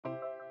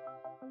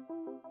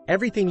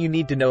Everything you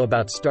need to know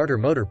about starter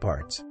motor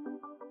parts.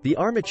 The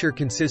armature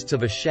consists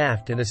of a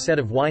shaft and a set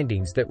of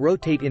windings that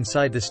rotate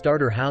inside the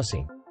starter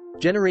housing,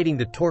 generating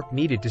the torque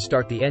needed to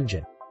start the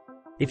engine.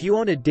 If you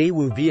own a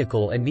Daewoo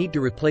vehicle and need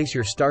to replace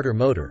your starter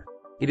motor,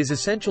 it is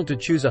essential to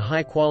choose a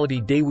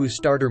high-quality Daewoo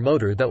starter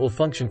motor that will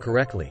function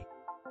correctly.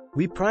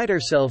 We pride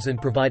ourselves in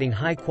providing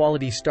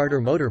high-quality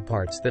starter motor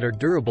parts that are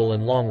durable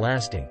and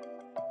long-lasting.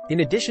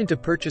 In addition to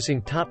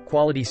purchasing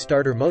top-quality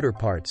starter motor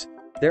parts,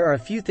 there are a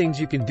few things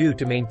you can do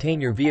to maintain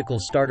your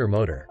vehicle's starter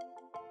motor.